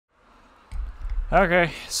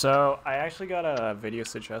Okay, so I actually got a video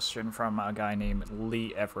suggestion from a guy named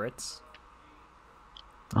Lee Everett.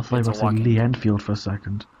 I thought you were saying Lee Enfield for a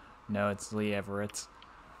second. No, it's Lee Everett.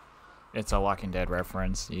 It's a Walking Dead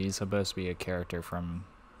reference. He's supposed to be a character from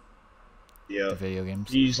the video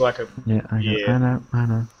games. He's like a I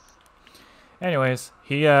know. Anyways,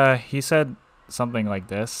 he said something like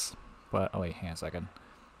this, but oh wait, hang on a second.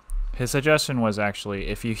 His suggestion was actually,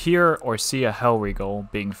 if you hear or see a Hellriegel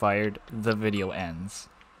being fired, the video ends.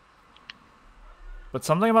 But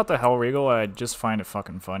something about the Hellriegel I just find it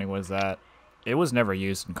fucking funny was that it was never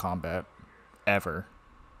used in combat, ever.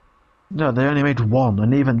 No, they only made one,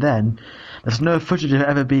 and even then, there's no footage of it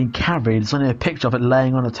ever being carried. It's only a picture of it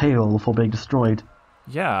laying on a table before being destroyed.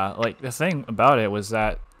 Yeah, like the thing about it was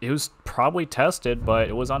that it was probably tested, but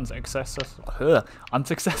it was unsuccessful.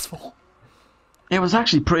 It was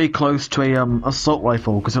actually pretty close to a assault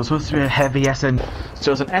rifle because it was supposed to be a heavy SMG.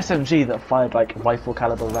 So it was an SMG that fired like rifle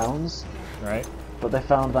caliber rounds. Right. But they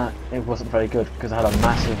found that it wasn't very good because it had a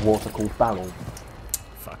massive water-cooled barrel.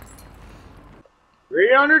 Fuck.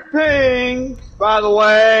 300 ping, by the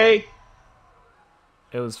way.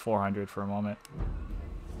 It was 400 for a moment.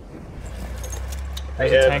 Hey,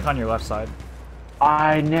 There's a tank on your left side.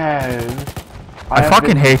 I know. I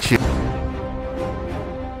fucking hate you.